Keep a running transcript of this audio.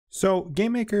So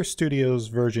GameMaker Studio's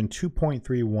version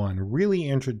 2.31 really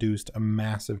introduced a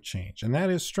massive change, and that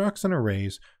is structs and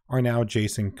arrays are now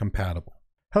JSON compatible.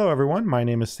 Hello everyone, my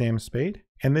name is Sam Spade,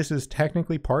 and this is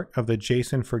technically part of the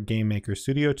JSON for GameMaker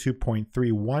Studio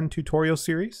 2.31 tutorial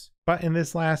series. But in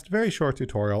this last very short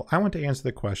tutorial, I want to answer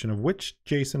the question of which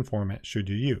JSON format should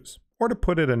you use? Or to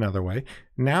put it another way,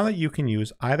 now that you can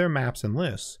use either maps and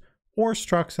lists or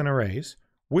structs and arrays,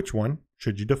 which one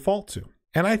should you default to?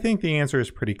 And I think the answer is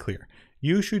pretty clear.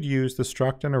 You should use the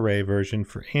struct and array version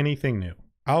for anything new.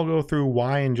 I'll go through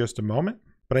why in just a moment,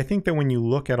 but I think that when you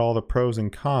look at all the pros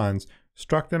and cons,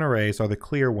 struct and arrays are the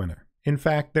clear winner. In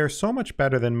fact, they're so much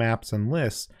better than maps and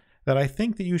lists that I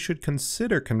think that you should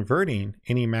consider converting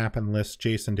any map and list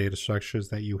JSON data structures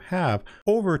that you have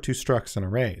over to structs and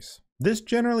arrays. This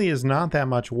generally is not that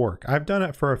much work. I've done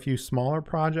it for a few smaller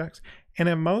projects, and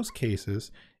in most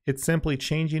cases, it's simply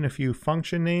changing a few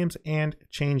function names and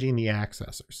changing the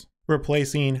accessors.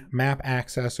 Replacing map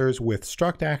accessors with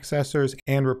struct accessors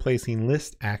and replacing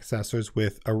list accessors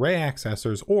with array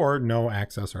accessors or no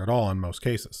accessor at all in most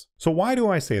cases. So why do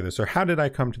I say this, or how did I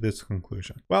come to this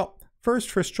conclusion? Well,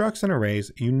 first, for structs and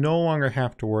arrays, you no longer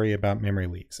have to worry about memory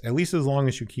leaks, at least as long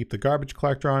as you keep the garbage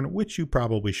collector on, which you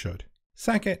probably should.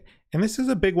 Second, and this is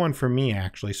a big one for me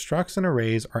actually, structs and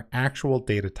arrays are actual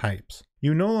data types.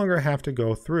 You no longer have to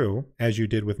go through, as you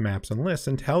did with maps and lists,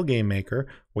 and tell GameMaker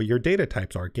what your data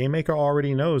types are. GameMaker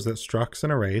already knows that structs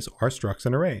and arrays are structs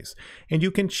and arrays, and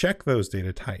you can check those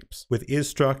data types with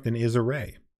isStruct and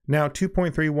isArray. Now,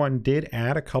 2.31 did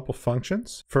add a couple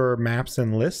functions for maps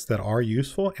and lists that are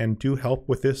useful and do help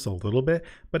with this a little bit,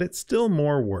 but it's still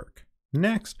more work.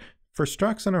 Next, for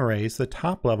structs and arrays, the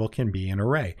top level can be an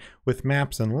array. With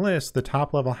maps and lists, the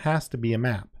top level has to be a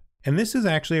map. And this is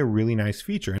actually a really nice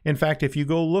feature. In fact, if you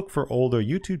go look for older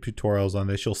YouTube tutorials on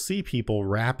this, you'll see people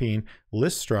wrapping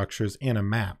list structures in a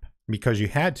map because you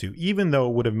had to, even though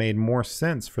it would have made more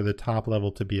sense for the top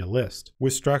level to be a list.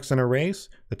 With structs and arrays,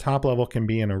 the top level can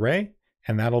be an array,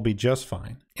 and that'll be just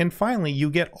fine. And finally,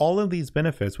 you get all of these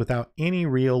benefits without any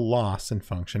real loss in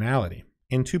functionality.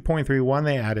 In 2.31,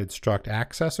 they added struct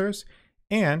accessors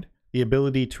and the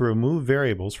ability to remove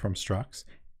variables from structs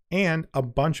and a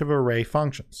bunch of array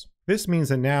functions. This means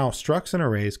that now structs and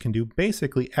arrays can do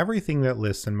basically everything that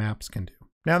lists and maps can do.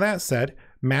 Now that said,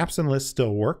 maps and lists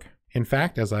still work. In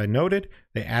fact, as I noted,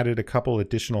 they added a couple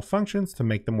additional functions to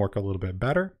make them work a little bit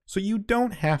better. So you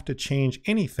don't have to change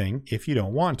anything if you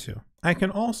don't want to. I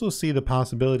can also see the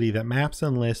possibility that maps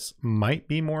and lists might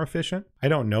be more efficient. I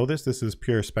don't know this is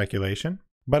pure speculation.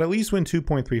 But at least when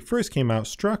 2.3 first came out,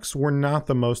 structs were not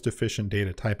the most efficient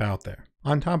data type out there.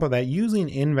 On top of that, using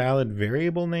invalid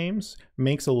variable names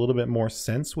makes a little bit more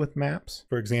sense with maps.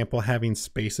 For example, having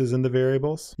spaces in the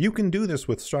variables. You can do this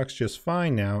with structs just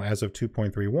fine now as of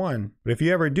 2.31, but if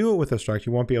you ever do it with a struct,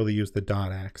 you won't be able to use the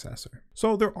dot accessor.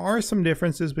 So there are some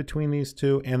differences between these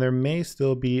two, and there may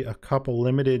still be a couple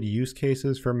limited use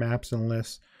cases for maps and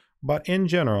lists. But in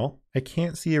general, I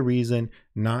can't see a reason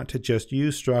not to just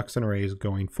use structs and arrays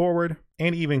going forward,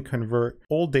 and even convert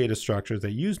old data structures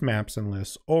that use maps and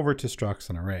lists over to structs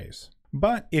and arrays.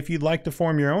 But if you'd like to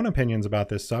form your own opinions about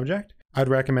this subject, I'd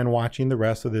recommend watching the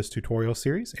rest of this tutorial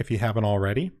series if you haven't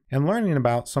already, and learning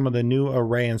about some of the new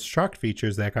array and struct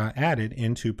features that got added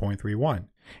in 2.31.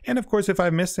 And of course, if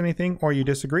I've missed anything or you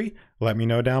disagree, let me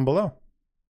know down below.